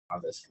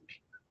on this computer.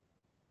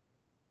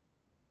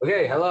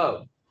 Okay,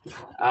 hello.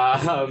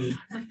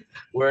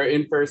 We're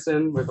in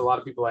person with a lot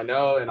of people I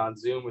know and on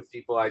Zoom with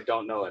people I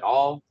don't know at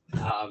all.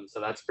 So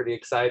that's pretty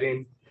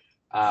exciting.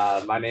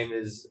 My name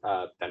is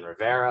Ben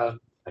Rivera.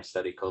 I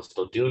study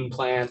coastal dune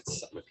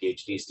plants. I'm a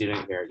PhD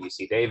student here at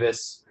UC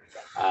Davis.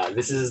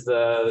 This is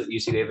the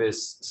UC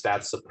Davis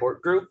Stats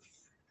Support Group,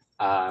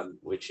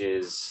 which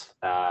is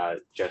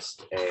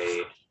just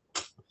a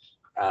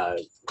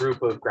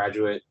group of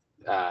graduate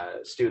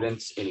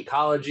students in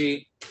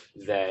ecology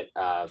that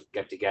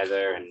get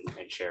together and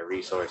share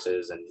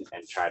resources and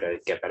try to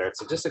get better at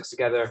statistics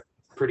together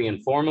pretty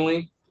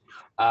informally.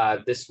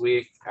 This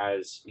week,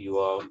 as you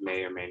all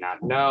may or may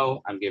not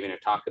know, I'm giving a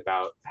talk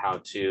about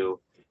how to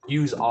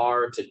use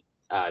R to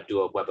do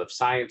a Web of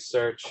Science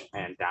search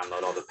and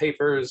download all the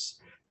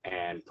papers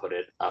and put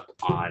it up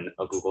on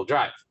a Google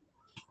Drive.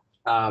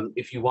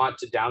 If you want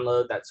to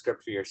download that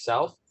script for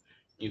yourself,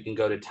 you can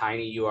go to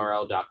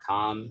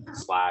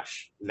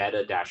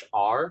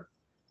tinyurl.com/meta-r.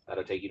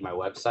 That'll take you to my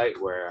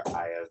website where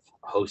I have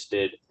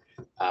hosted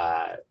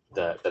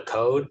the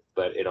code,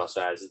 but it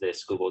also has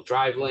this Google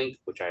Drive link,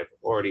 which I've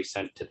already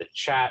sent to the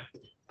chat,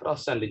 but I'll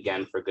send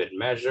again for good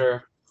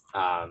measure,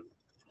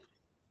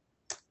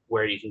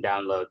 where you can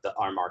download the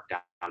R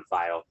Markdown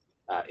file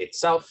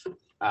itself.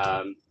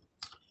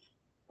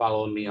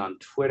 Follow me on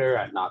Twitter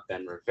at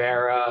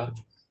 @NotBenRivera.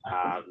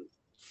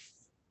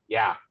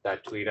 Yeah,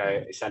 that tweet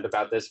I sent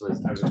about this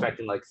was, I was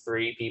expecting like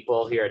 3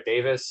 people here at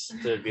Davis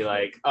to be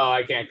like, oh,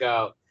 I can't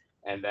go.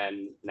 And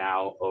then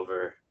now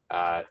over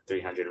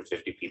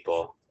 350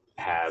 people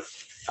have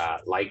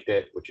liked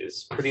it, which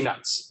is pretty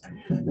nuts.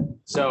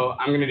 So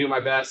I'm going to do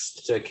my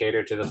best to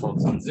cater to the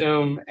folks on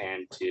Zoom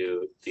and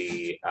to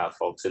the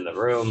folks in the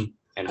room.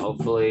 And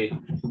hopefully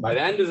by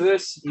the end of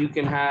this, you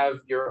can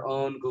have your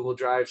own Google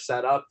Drive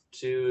set up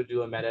to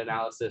do a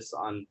meta-analysis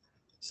on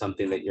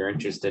something that you're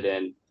interested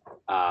in.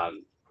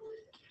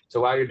 So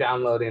while you're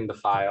downloading the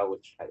file,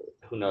 which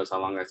who knows how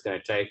long that's going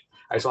to take,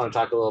 I just want to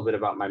talk a little bit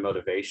about my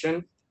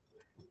motivation.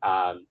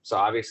 So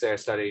obviously I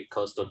study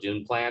coastal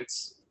dune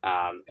plants,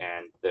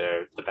 and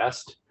they're the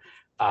best.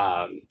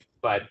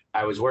 But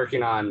I was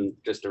working on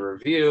just a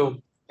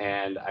review,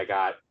 and I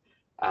got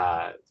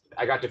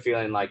to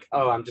feeling like,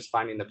 oh, I'm just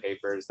finding the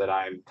papers that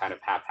I'm kind of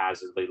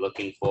haphazardly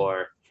looking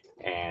for,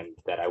 and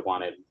that I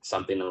wanted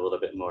something a little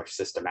bit more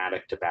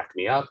systematic to back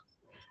me up.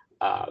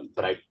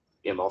 But I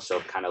am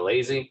also kind of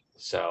lazy,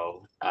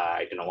 so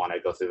I didn't want to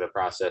go through the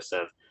process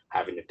of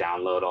having to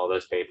download all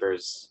those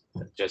papers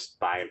just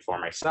by and for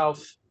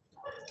myself.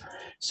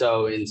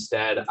 So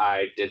instead,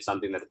 I did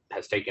something that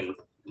has taken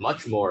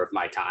much more of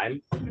my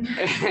time,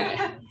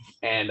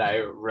 and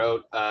I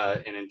wrote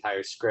an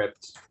entire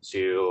script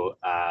to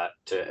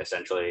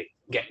essentially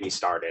get me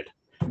started.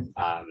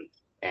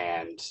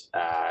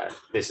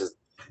 This is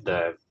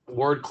the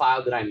word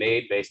cloud that I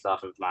made based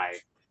off of my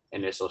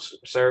initial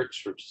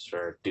search, which is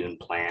for dune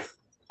plant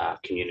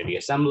community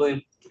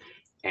assembly,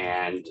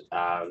 and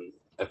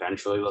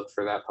eventually look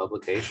for that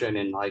publication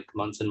in like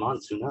months and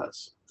months, who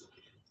knows.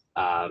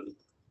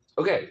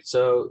 Okay,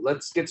 so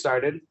let's get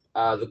started.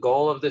 The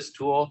goal of this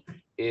tool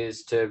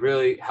is to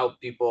really help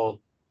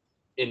people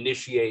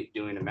initiate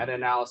doing a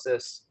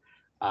meta-analysis.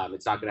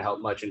 It's not going to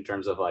help much in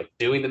terms of like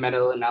doing the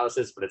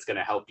meta-analysis, but it's going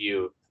to help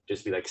you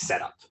just be like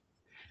set up.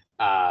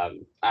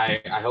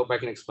 I hope I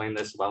can explain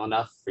this well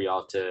enough for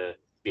y'all to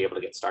be able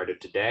to get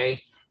started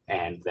today,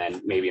 and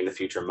then maybe in the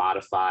future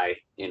modify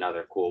in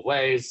other cool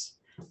ways.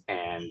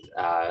 And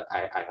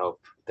I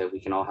hope that we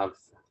can all have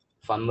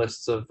fun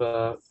lists of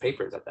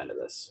papers at the end of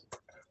this.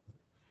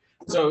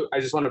 So I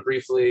just want to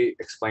briefly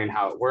explain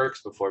how it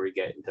works before we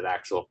get into the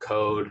actual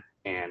code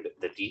and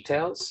the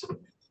details.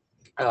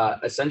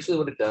 Essentially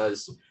what it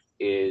does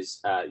is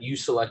you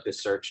select a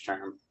search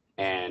term,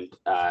 and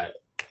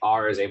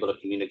R is able to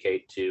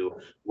communicate to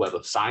Web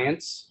of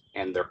Science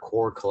and their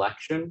core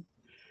collection.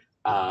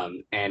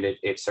 And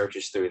it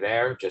searches through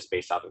there just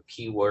based off of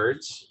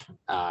keywords.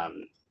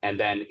 And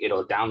then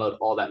it'll download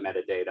all that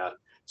metadata.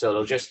 So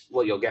it'll just,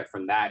 what you'll get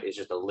from that is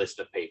just a list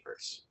of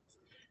papers.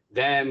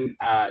 Then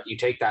you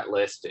take that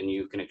list and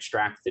you can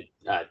extract the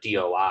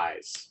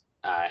DOIs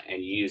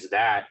and use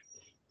that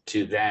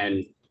to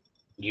then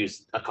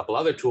use a couple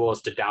other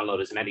tools to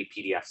download as many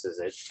PDFs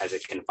as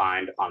it can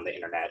find on the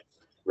internet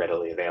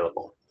readily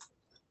available.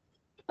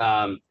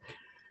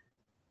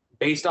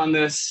 Based on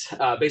these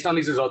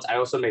results, I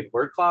also made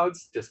word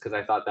clouds just because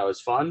I thought that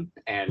was fun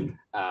and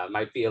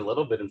might be a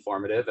little bit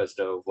informative as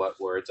to what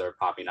words are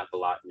popping up a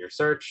lot in your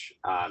search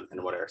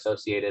and what are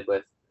associated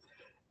with.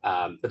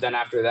 But then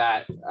after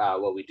that,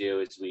 what we do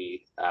is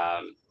we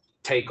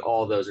take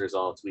all those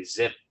results, we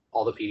zip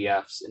all the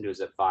PDFs into a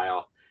zip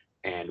file,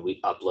 and we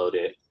upload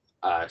it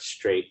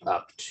straight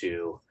up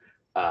to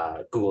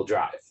Google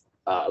Drive,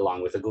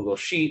 along with a Google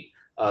Sheet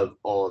of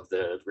all of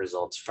the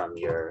results from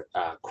your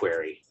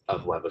query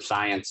of Web of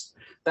Science.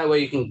 That way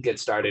you can get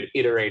started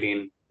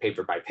iterating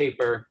paper by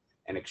paper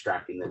and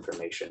extracting the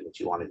information that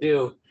you want to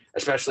do,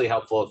 especially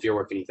helpful if you're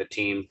working with a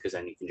team, because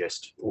then you can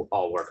just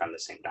all work on the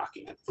same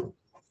document.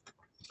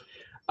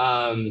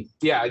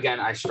 Yeah, again,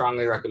 I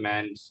strongly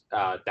recommend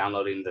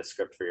downloading the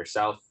script for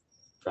yourself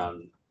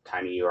from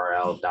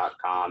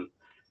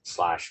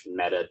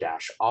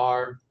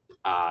tinyurl.com/meta-r.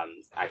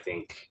 I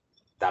think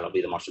that'll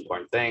be the most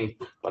important thing,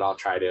 but I'll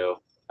try to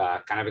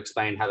kind of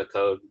explain how the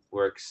code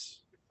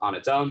works on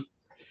its own.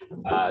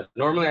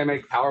 Normally I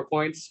make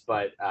PowerPoints,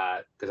 but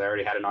because I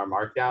already had an R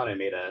Markdown, I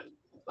made a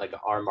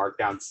R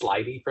Markdown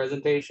slidey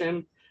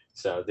presentation.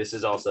 So this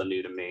is also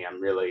new to me.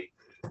 I'm really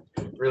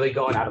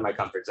going out of my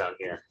comfort zone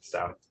here.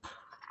 So,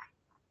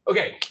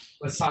 okay,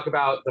 let's talk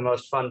about the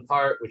most fun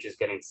part, which is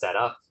getting set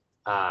up.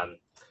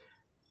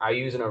 I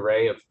use an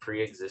array of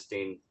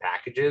pre-existing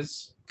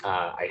packages.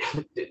 I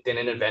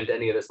didn't invent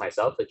any of this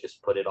myself. I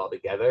just put it all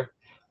together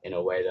in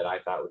a way that I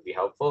thought would be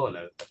helpful, and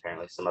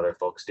apparently some other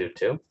folks do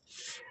too.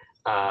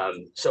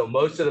 So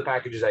most of the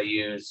packages I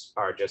use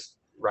are just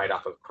right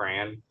off of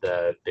CRAN,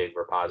 the big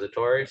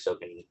repository, so it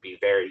can be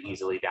very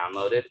easily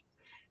downloaded.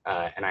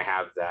 And I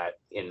have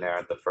that in there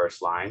at the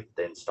first line,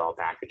 the install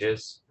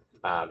packages.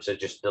 So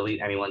just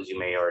delete any ones you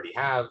may already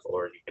have,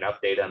 or you can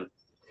update them.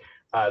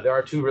 There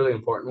are two really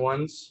important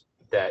ones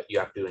that you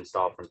have to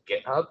install from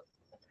GitHub.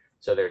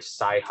 So there's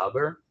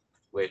Sci-Hubber,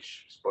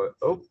 which, spoiler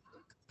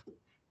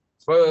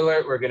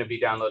alert, we're going to be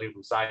downloading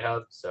from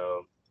Sci-Hub.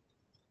 So,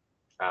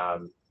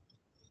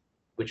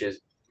 which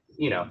is,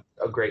 a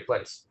great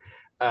place.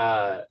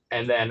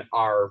 And then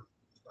our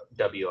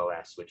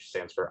WOS, which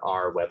stands for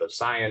R Web of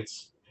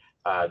Science.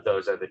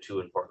 Those are the two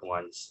important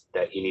ones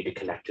that you need to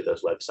connect to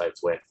those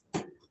websites with.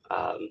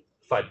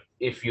 But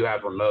if you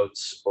have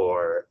remotes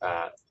or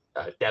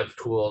dev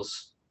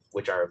tools,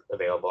 which are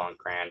available on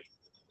CRAN,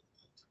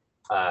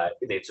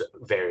 it's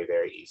very,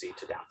 very easy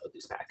to download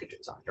these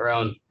packages on your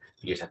own.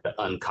 You just have to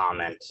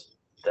uncomment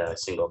the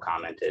single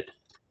commented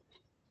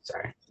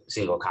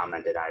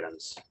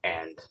items,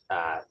 and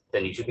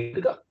then you should be good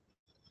to go.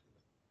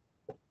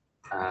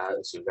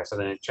 Let's see, we've got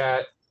something in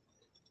chat.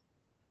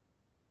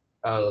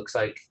 Looks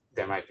like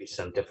there might be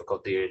some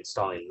difficulty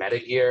installing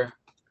MetaGear.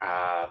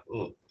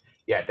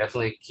 Yeah,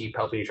 definitely keep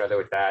helping each other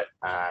with that.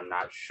 I'm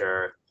not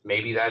sure.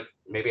 Maybe I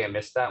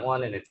missed that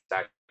one, and it's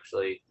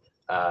actually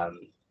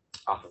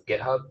off of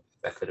GitHub.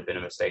 That could have been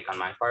a mistake on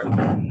my part, but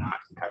I'm not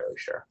entirely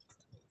sure.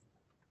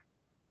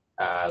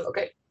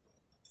 Okay.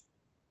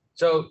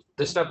 So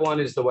the step one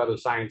is the Web of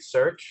Science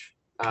search.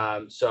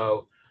 Right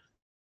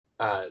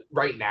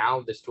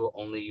now, this tool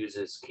only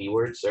uses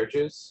keyword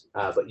searches,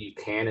 but you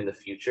can in the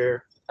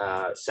future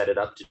set it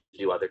up to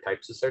do other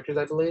types of searches,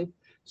 I believe.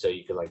 So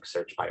you could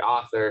search by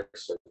author,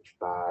 search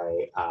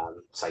by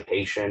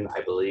citation,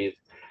 I believe.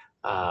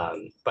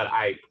 But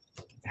I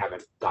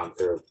haven't gone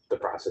through the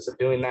process of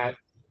doing that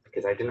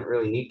because I didn't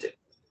really need to.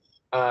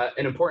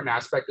 An important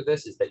aspect of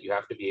this is that you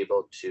have to be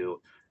able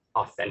to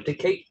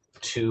authenticate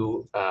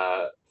to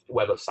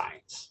Web of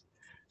Science.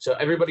 So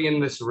everybody in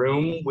this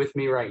room with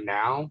me right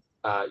now,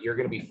 you're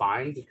going to be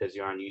fine because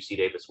you're on UC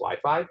Davis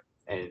Wi-Fi,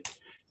 and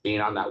being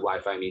on that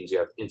Wi-Fi means you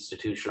have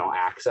institutional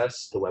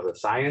access to Web of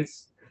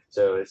Science.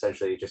 So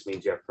essentially, it just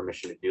means you have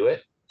permission to do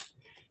it.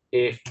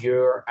 If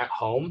you're at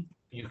home,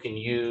 you can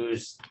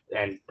use,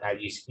 and at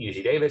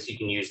UC Davis, you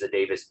can use the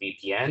Davis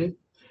VPN,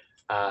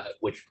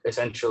 which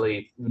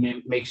essentially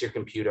makes your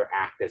computer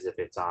act as if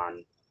it's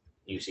on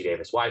UC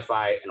Davis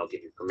Wi-Fi, and it'll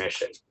give you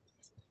permission.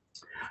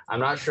 I'm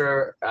not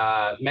sure.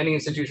 Many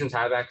institutions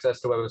have access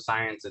to Web of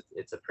Science.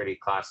 It's a pretty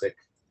classic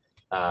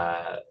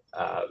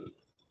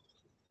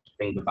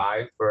thing to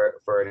buy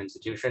for an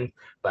institution,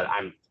 but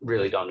I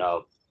really don't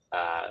know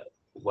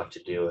what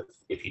to do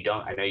if you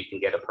don't. I know you can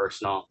get a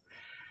personal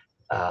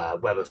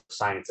Web of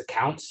Science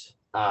account,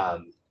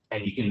 and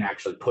you can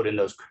actually put in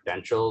those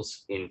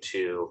credentials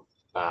into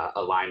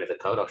a line of the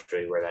code. I'll show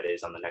you where that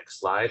is on the next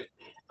slide,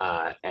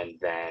 and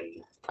then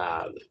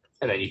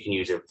you can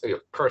use your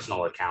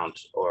personal account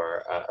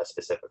or a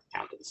specific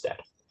account instead.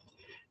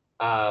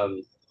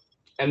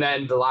 And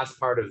then the last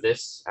part of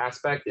this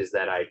aspect is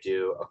that I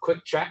do a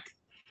quick check,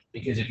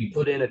 because if you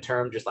put in a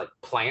term just like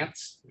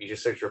plants, you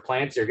just search for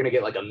plants, you're going to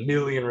get like a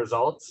million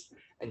results,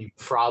 and you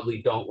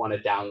probably don't want to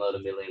download a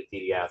million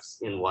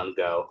PDFs in one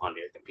go onto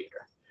your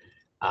computer.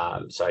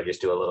 So I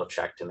just do a little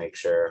check to make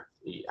sure.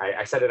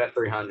 I set it at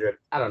 300.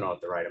 I don't know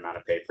what the right amount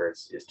of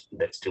papers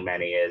that's too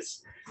many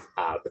is,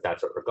 but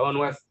that's what we're going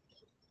with.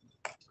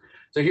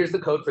 So here's the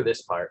code for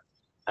this part,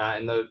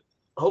 and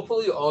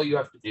hopefully all you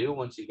have to do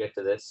once you get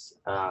to this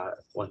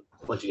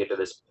once you get to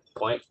this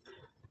point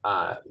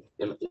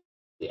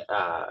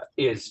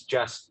is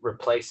just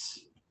replace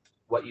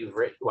what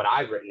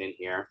I've written in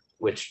here,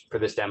 which for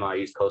this demo I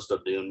use coastal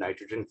dune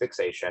nitrogen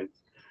fixation.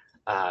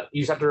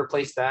 You just have to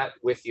replace that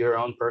with your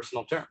own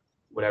personal term,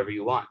 whatever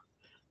you want.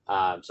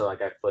 So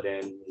like I put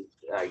in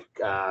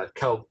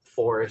kelp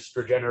forest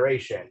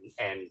regeneration,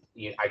 and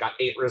I got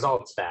 8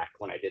 results back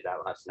when I did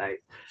that last night.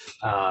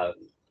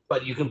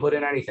 But you can put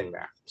in anything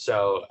there.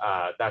 So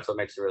that's what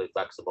makes it really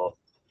flexible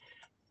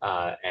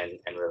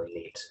and really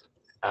neat.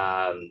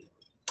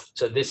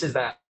 So this is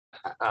that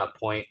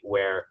point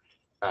where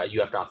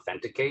you have to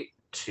authenticate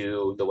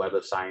to the Web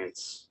of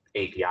Science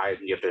API.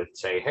 You have to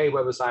say, hey,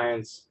 Web of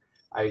Science,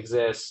 I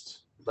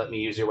exist. let me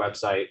use your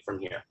website from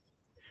here.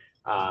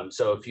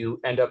 So if you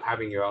end up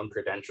having your own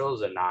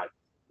credentials and not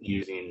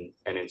using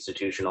an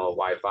institutional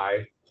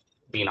Wi-Fi,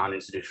 being on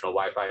institutional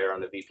Wi-Fi or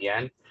on the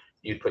VPN,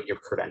 you'd put your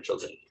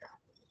credentials in here.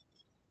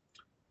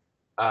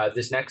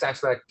 This next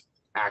aspect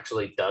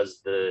actually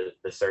does the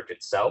search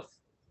itself.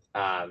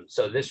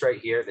 So this right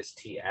here, this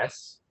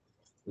TS,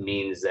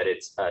 means that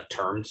it's a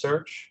term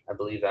search. I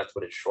believe that's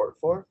what it's short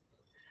for.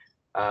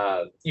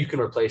 You can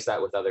replace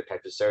that with other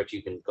types of search.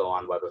 You can go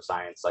on Web of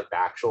Science, like the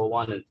actual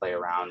one, and play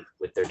around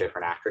with their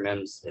different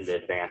acronyms in the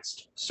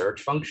advanced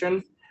search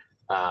function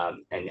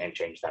and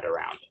change that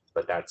around.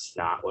 But that's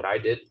not what I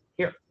did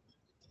here.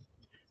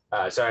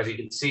 So as you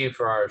can see,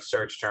 for our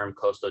search term,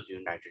 coastal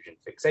dune nitrogen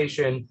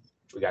fixation,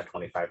 we got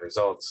 25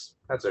 results.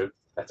 That's a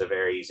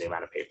very easy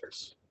amount of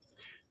papers.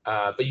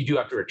 But you do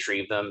have to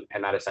retrieve them,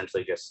 and that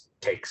essentially just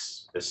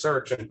takes the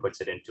search and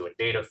puts it into a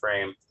data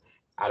frame.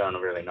 I don't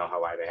really know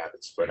why they have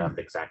it split up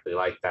exactly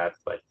like that,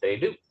 but they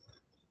do.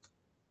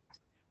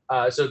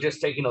 So just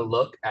taking a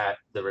look at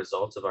the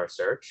results of our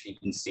search, you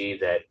can see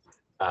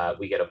that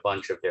we get a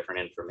bunch of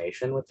different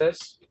information with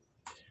this.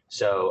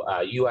 So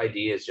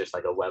UID is just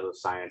like a Web of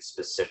Science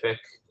specific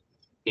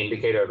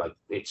indicator, like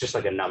it's just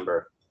like a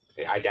number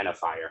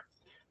identifier.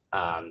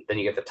 Then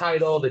you get the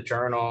title, the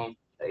journal,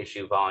 the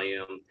issue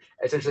volume,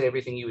 essentially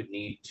everything you would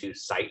need to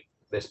cite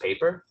this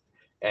paper.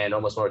 And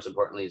almost most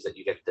importantly is that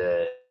you get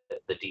the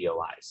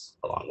DOIs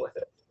along with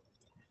it.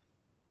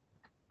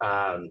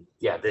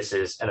 Yeah, this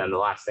is, and then the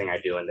last thing I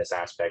do in this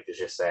aspect is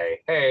just say,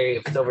 hey,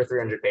 if it's over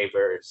 300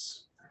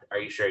 papers, are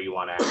you sure you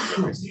want to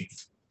actually receive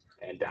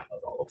and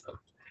download all of them?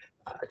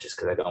 Just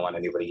because I don't want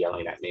anybody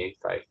yelling at me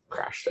if I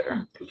crash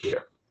their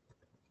computer.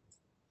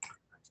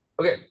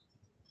 Okay.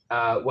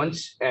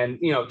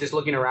 Just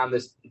looking around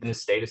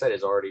this data set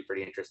is already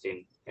pretty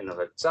interesting in and of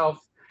itself,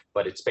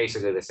 but it's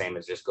basically the same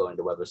as just going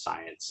to Web of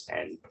Science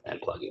and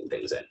plugging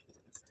things in.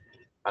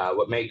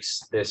 What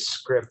makes this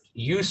script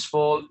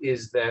useful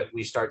is that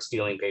we start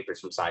stealing papers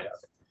from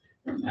SciHub.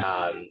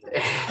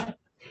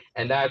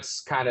 And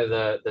that's kind of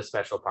the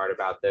special part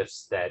about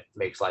this that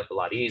makes life a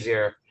lot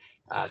easier,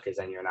 because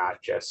then you're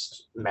not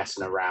just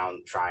messing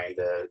around trying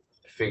to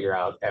figure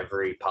out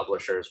every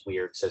publisher's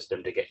weird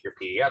system to get your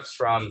PDFs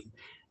from.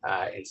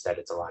 Instead,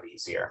 it's a lot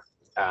easier.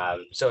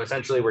 So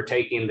essentially, we're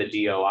taking the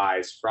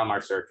DOIs from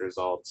our search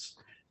results,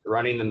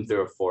 running them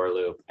through a for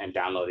loop, and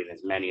downloading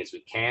as many as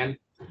we can.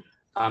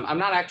 I'm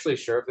not actually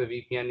sure if the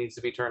VPN needs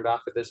to be turned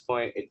off at this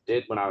point. It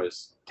did when I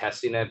was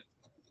testing it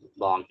a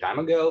long time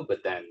ago,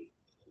 but then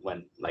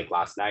when, like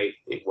last night,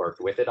 it worked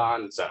with it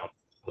on, so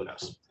who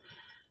knows.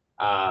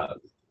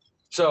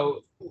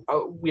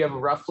 We have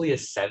roughly a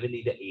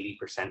 70 to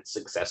 80%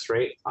 success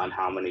rate on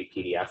how many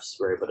PDFs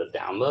we're able to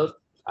download.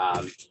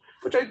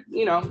 Which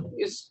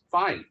is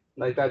fine.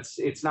 Like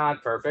it's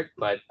not perfect,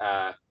 but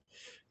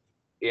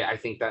yeah, I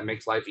think that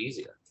makes life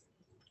easier.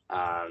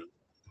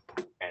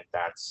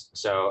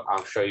 So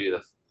I'll show you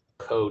the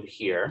code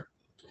here.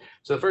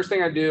 So the first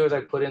thing I do is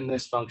I put in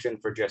this function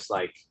for just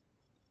like,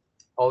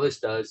 all this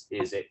does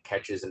is it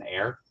catches an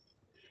error.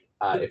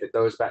 If it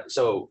throws back,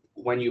 so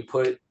when you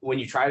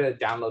try to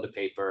download a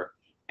paper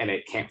and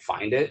it can't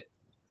find it,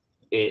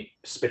 it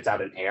spits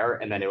out an error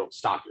and then it will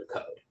stop your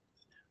code.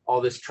 All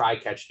this try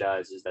catch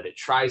does is that it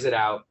tries it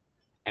out,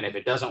 and if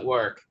it doesn't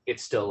work, it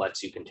still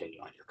lets you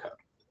continue on your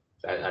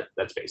code.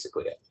 That's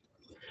basically it.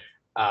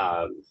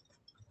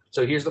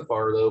 So here's the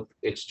for loop.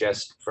 It's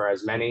just for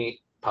as many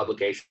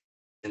publications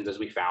as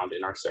we found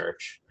in our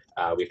search.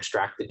 We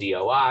extract the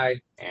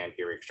DOI, and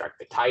here we extract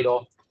the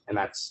title, and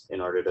that's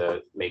in order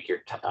to make your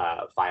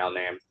file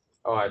name.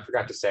 Oh, I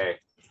forgot to say,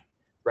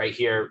 right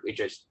here,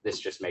 this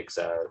just makes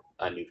a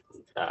new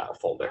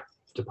folder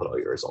to put all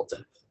your results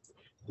in.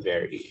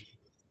 Very easy.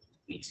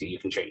 You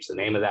can change the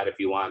name of that if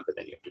you want, but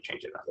then you have to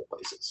change it in other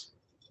places.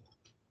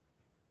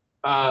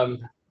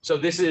 So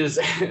this is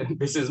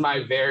this is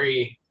my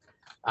very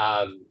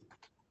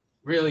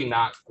really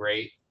not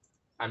great.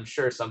 I'm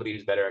sure somebody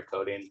who's better at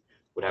coding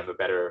would have a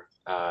better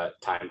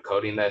time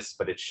coding this,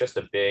 but it's just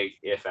a big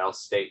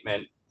if-else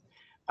statement.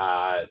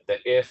 The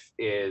if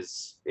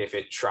is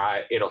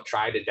it'll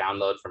try to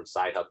download from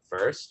SciHub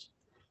first,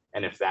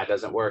 and if that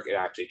doesn't work, it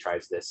actually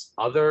tries this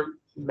other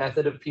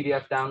method of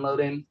PDF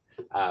downloading,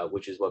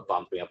 which is what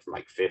bumped me up from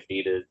like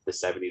 50 to the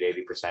 70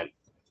 to 80%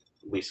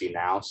 we see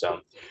now.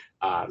 So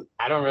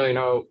I don't really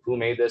know who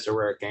made this or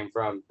where it came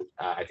from.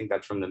 I think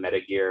that's from the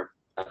MetaGear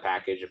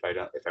package, if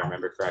I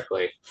remember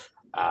correctly.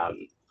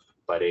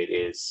 But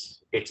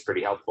it's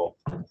pretty helpful.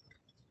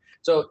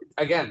 So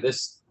again,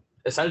 this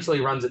essentially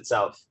runs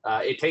itself.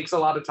 It takes a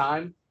lot of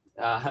time,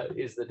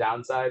 is the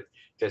downside,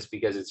 just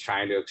because it's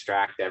trying to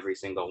extract every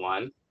single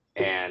one,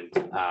 and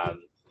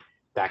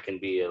that can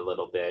be a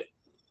little bit.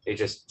 It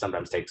just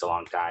sometimes takes a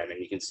long time, and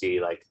you can see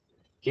like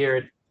here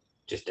it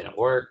just didn't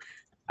work.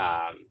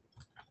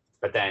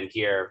 But then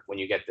here, when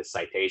you get this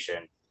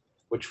citation,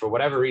 which for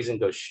whatever reason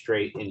goes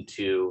straight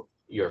into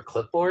your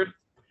clipboard.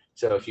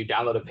 So if you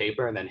download a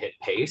paper and then hit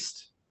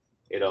paste,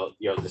 you'll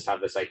just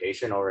have the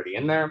citation already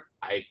in there.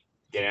 I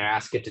didn't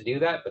ask it to do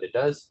that, but it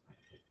does.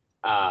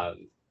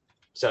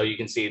 So you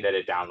can see that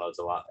it downloads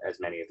as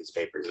many of these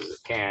papers as it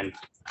can,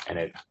 and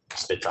it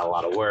spits out a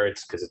lot of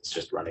words because it's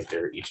just running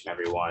through each and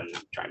every one,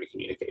 trying to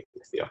communicate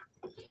with you.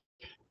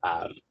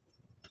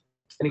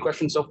 Any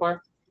questions so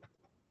far?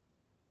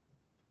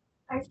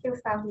 I still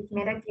start with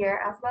MetaGear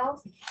as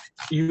well.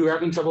 You were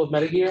having trouble with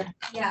MetaGear?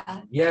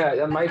 Yeah. Yeah,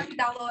 that might. I can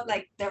download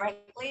like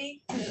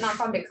directly, not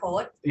from the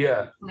code.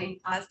 Yeah. My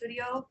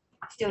Studio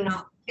still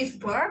not. It's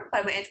work,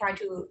 but when I try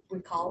to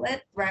recall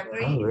it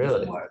regularly, Oh, really? it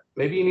doesn't work.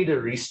 Maybe you need to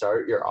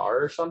restart your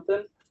R or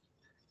something.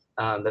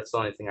 That's the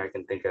only thing I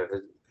can think of.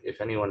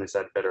 If anyone has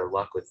had better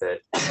luck with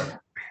it,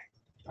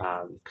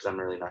 because I'm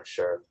really not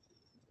sure.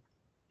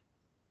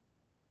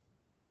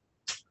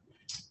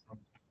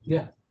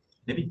 Yeah.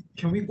 Maybe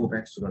can we go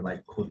back to the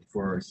like code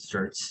for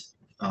search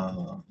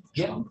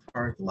chunk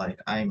part? Like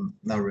I'm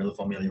not really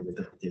familiar with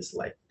this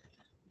like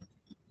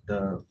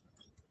the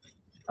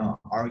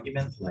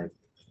argument like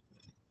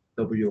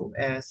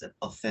WS and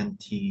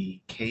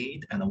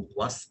authenticate and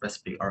what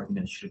specific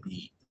argument should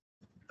be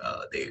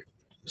there.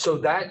 So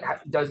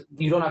that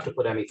you don't have to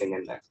put anything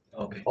in there.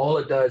 Okay. All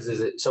it does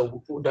is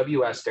so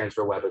WS stands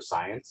for Web of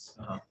Science.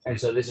 Uh-huh. And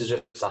so this is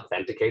just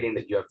authenticating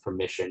that you have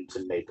permission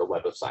to make a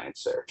Web of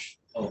Science search.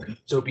 Okay.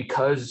 So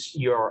because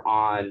you're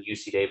on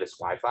UC Davis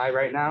Wi-Fi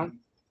right now,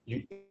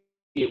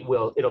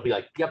 it'll be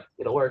like, yep,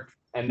 it'll work.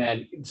 And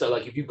then, so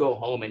like if you go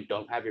home and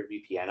don't have your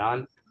VPN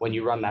on, when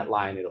you run that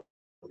line, it'll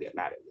get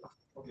mad at you.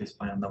 Okay, it's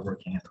fine. I'm not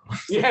working at all.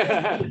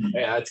 Yeah,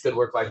 yeah, that's good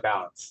work-life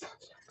balance.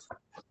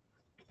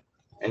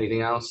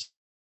 Anything else?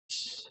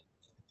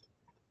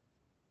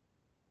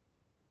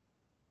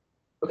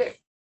 Okay,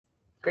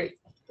 great.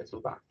 Let's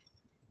move on.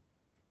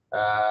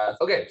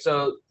 Okay,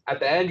 so at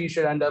the end, you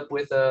should end up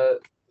with a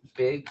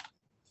big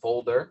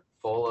folder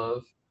full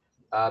of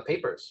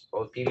papers,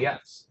 full of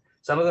PDFs.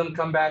 Some of them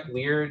come back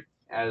weird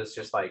as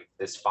just like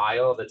this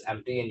file that's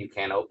empty and you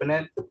can't open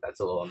it. That's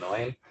a little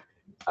annoying.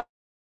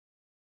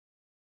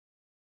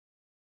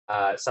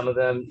 Some of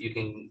them you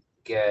can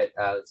get,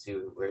 let's see,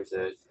 where's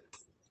it?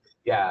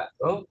 Yeah,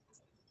 oh,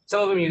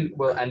 some of them you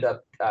will end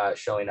up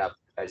showing up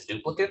as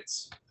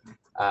duplicates.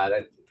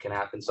 That can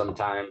happen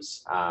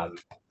sometimes. But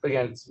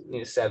again,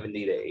 it's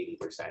 70 to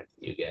 80%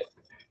 you get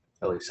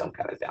at least some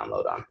kind of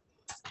download on.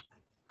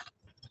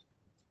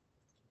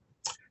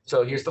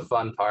 So here's the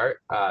fun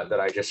part that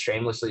I just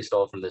shamelessly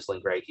stole from this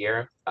link right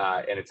here,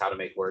 and it's how to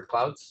make word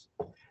clouds.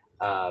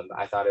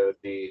 I thought it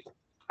would be,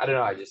 I don't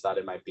know, I just thought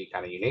it might be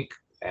kind of unique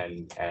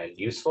and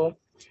useful.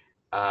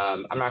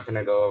 I'm not going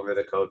to go over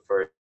the code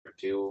for it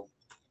too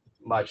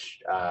much,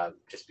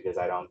 just because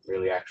I don't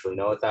really actually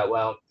know it that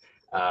well.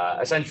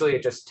 Essentially,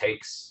 it just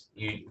takes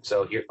you.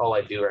 So here, all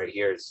I do right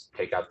here is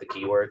take out the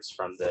keywords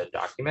from the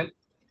document.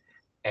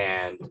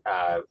 And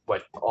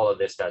what all of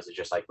this does is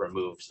just like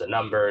removes the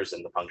numbers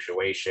and the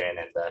punctuation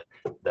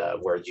and the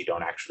words you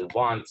don't actually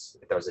want.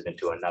 It throws it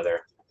into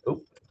another,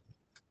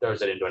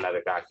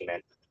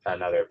 document,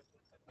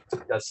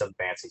 does some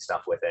fancy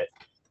stuff with it.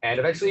 And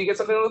eventually you get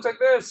something that looks like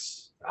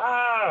this.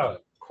 Ah,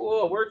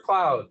 cool, word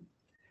cloud.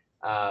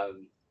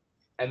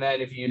 And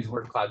then if you use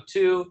word cloud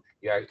 2,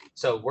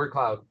 so word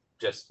cloud,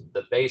 just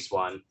the base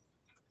one,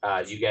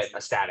 you get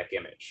a static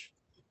image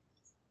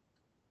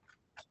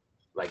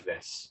like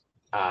this.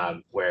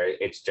 Where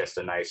it's just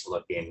a nice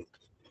looking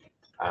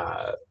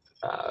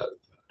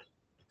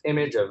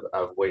image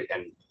of weight,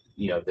 and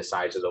the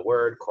size of the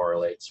word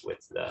correlates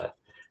with the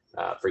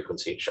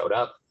frequency it showed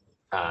up.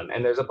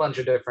 And there's a bunch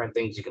of different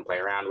things you can play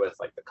around with,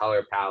 like the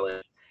color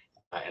palette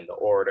and the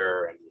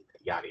order and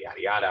yada yada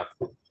yada.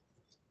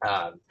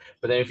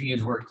 But then if you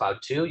use word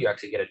cloud 2, you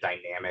actually get a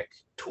dynamic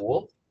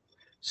tool.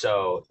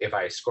 So if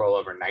I scroll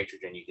over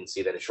nitrogen, you can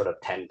see that it showed up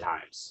 10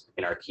 times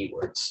in our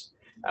keywords.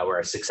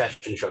 Whereas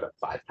succession showed up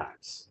 5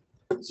 times.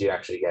 So you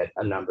actually get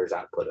a numbers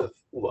output of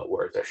what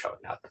words are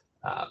showing up,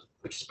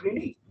 which is pretty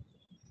neat.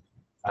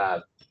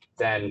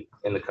 Then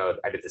in the code,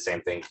 I did the same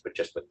thing, but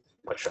just with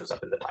what shows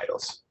up in the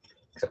titles.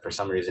 Except for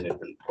some reason it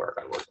didn't work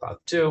on word cloud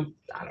 2.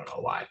 I don't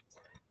know why.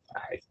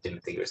 I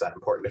didn't think it was that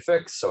important to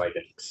fix, so I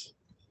didn't.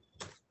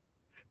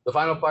 The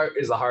final part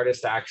is the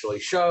hardest to actually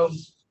show,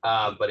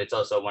 but it's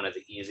also one of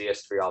the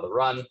easiest for y'all to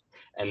run.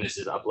 And this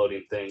is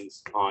uploading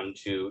things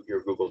onto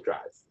your Google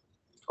Drive.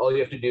 All you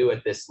have to do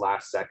at this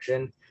last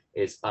section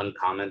is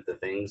uncomment the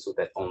things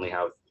that only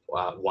have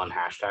one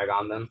hashtag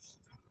on them.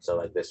 So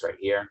like this right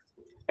here.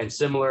 And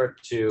similar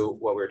to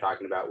what we were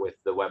talking about with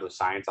the Web of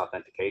Science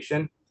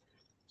authentication.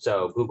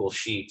 So Google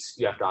Sheets,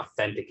 you have to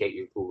authenticate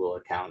your Google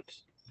account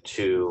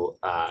to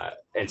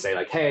and say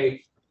like,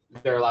 hey,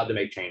 they're allowed to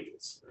make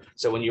changes.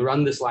 So when you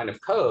run this line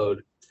of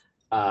code,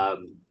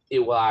 it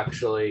will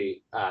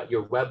actually,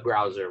 your web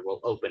browser will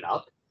open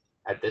up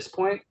at this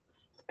point,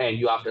 and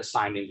you have to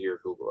sign into your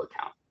Google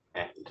account.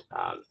 And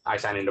I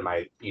signed into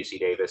my UC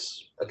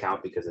Davis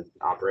account because it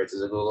operates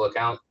as a Google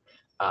account.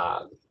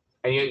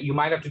 And you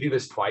might have to do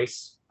this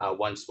twice.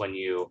 Once when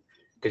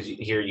because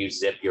here you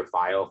zip your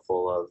file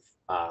full of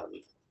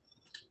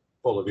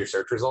your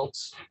search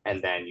results, and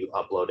then you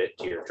upload it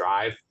to your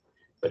drive.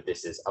 But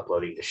this is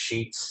uploading to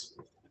Sheets.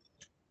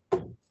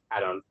 I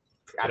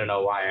I don't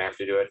know why I have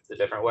to do it a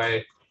different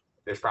way.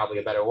 There's probably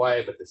a better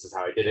way, but this is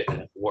how I did it,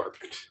 and it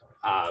worked.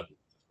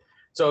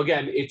 So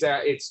again, it's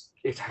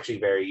actually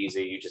very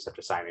easy. You just have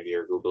to sign into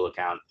your Google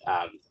account,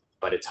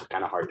 but it's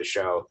kind of hard to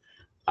show,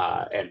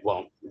 and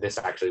this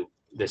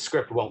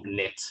script won't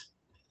knit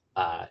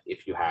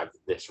if you have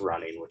this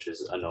running, which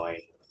is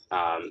annoying.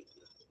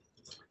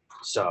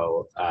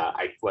 So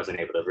I wasn't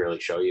able to really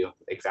show you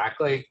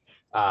exactly,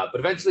 but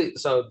eventually,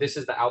 so this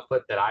is the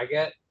output that I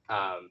get,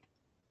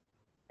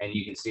 and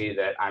you can see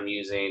that I'm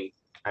using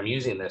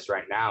this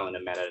right now in a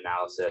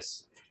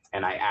meta-analysis,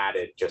 and I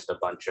added just a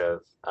bunch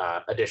of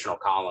additional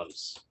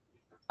columns,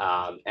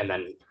 and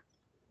then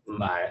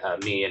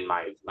me and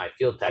my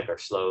field tech are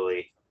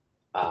slowly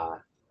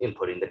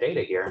inputting the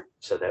data here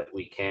so that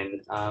we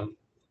can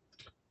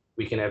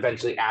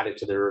eventually add it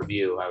to the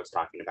review I was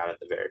talking about at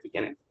the very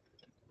beginning.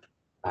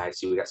 I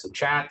see we got some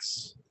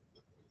chats.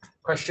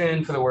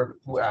 Question for the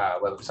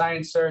Web of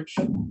Science search: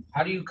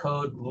 how do you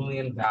code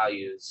Boolean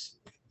values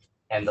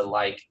and the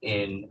like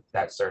in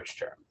that search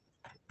term?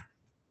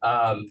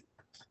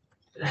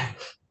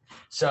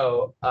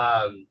 So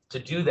to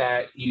do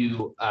that,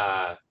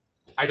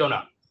 I don't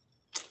know.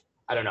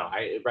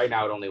 Right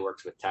now it only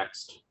works with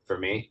text for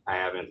me. I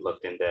haven't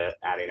looked into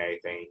adding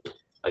anything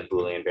like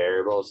Boolean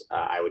variables.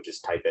 I would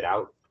just type it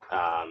out.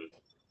 I'm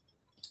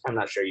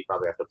not sure. You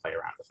probably have to play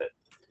around with it.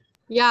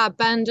 Yeah,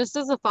 Ben, just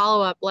as a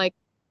follow-up, like,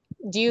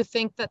 do you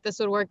think that this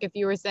would work if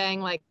you were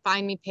saying, like,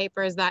 find me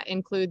papers that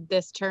include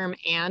this term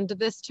and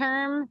this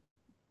term?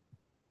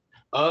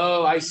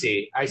 Oh, I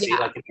see. Yeah.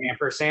 Like an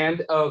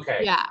ampersand. Okay.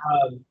 Yeah.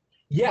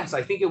 Yes,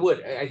 I think it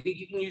would. I think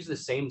you can use the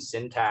same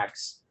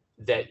syntax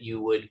that you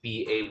would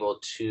be able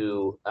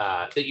to,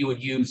 that you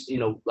would use,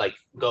 like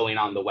going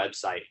on the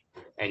website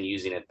and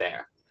using it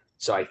there.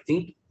 So I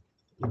think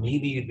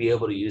maybe you'd be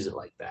able to use it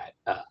like that.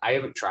 I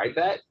haven't tried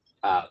that,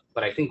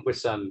 but I think with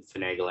some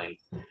finagling,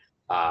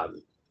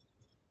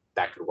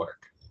 that could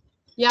work.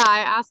 Yeah, I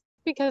asked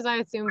because I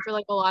assume for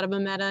like a lot of the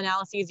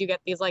meta-analyses, you get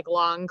these like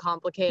long,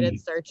 complicated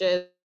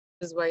searches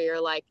where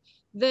you're like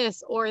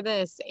this or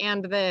this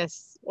and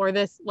this or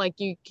this, like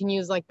you can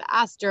use like the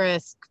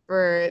asterisk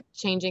for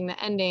changing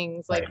the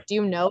endings. Like, do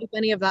you know if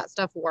any of that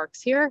stuff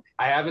works here?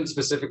 I haven't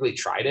specifically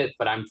tried it,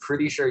 but I'm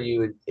pretty sure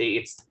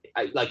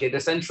it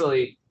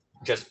essentially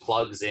just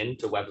plugs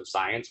into Web of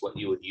Science what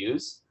you would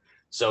use.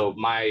 So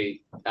my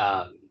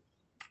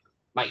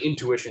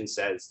intuition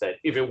says that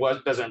if it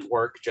doesn't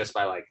work just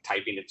by like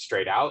typing it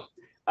straight out,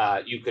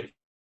 you could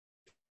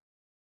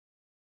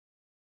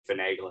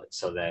finagle it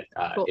so that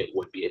Cool. it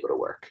would be able to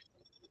work.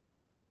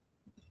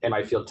 And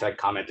my field tech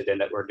commented in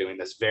that we're doing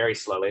this very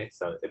slowly,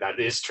 so that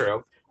is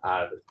true.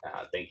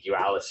 Thank you,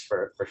 Alice,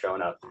 for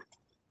showing up.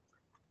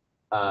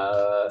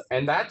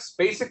 And that's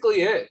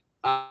basically it.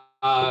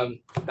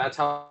 That's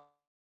how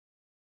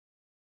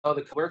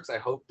the works. I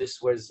hope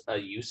this was a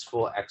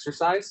useful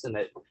exercise and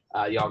that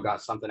y'all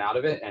got something out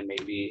of it and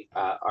maybe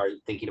are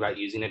thinking about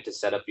using it to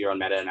set up your own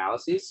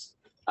meta-analyses.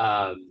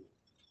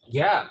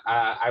 Yeah,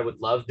 I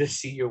would love to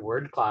see your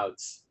word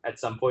clouds at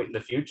some point in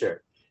the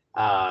future.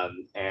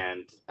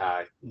 And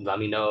let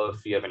me know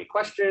if you have any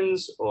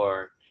questions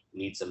or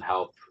need some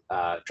help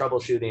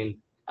troubleshooting,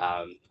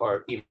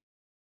 or even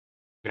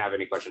have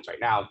any questions right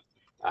now.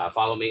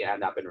 Follow me at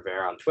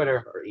 @benrivera on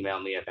Twitter or email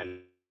me at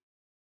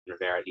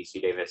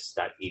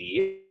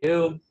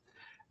benrivera@ucdavis.edu.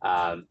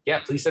 Yeah,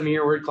 please send me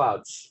your word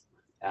clouds.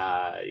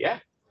 Yeah,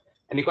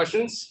 any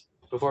questions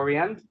before we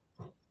end?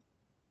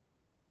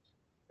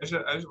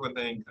 There's one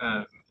thing.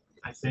 I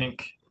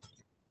think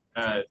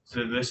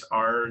so this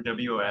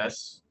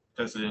RWS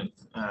doesn't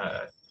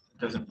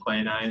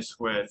play nice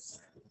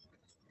with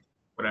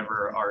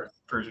whatever art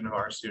version of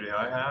RStudio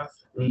I have.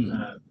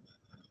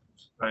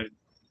 I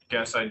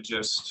guess I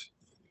just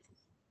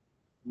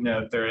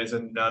note there is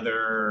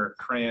another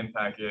CRAN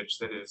package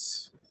that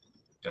is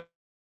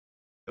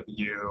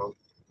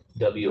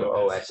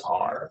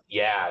WOSR.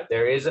 Yeah,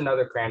 there is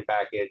another CRAN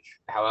package.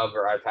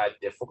 However, I had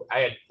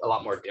a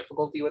lot more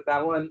difficulty with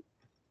that one.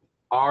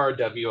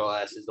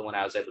 RWOS is the one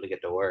I was able to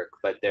get to work,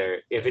 but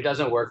if it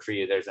doesn't work for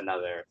you, there is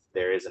another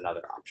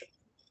option.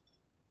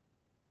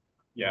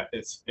 Yeah,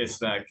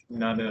 it's like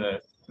none of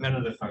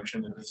the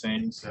functions are the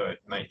same, so it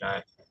might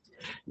not.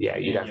 Yeah,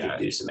 you'd have to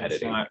do some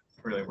editing. It's not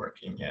really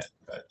working yet,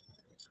 but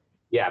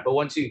yeah, but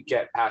once you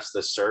get past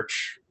the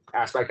search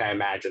aspect, I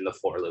imagine the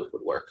for loop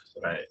would work.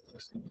 Right,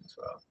 as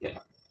well. Yeah.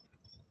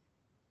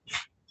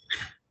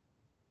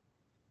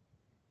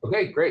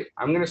 Okay, great.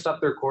 I'm going to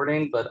stop the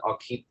recording, but I'll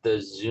keep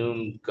the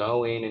Zoom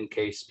going in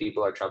case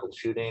people are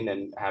troubleshooting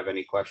and have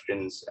any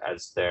questions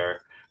as they're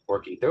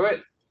working through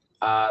it.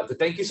 But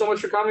thank you so much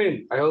for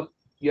coming. I hope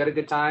you had a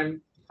good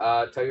time.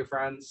 Tell your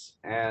friends,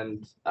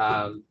 and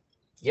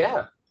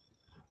yeah.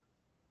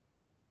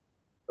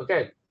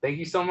 Okay, thank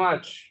you so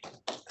much.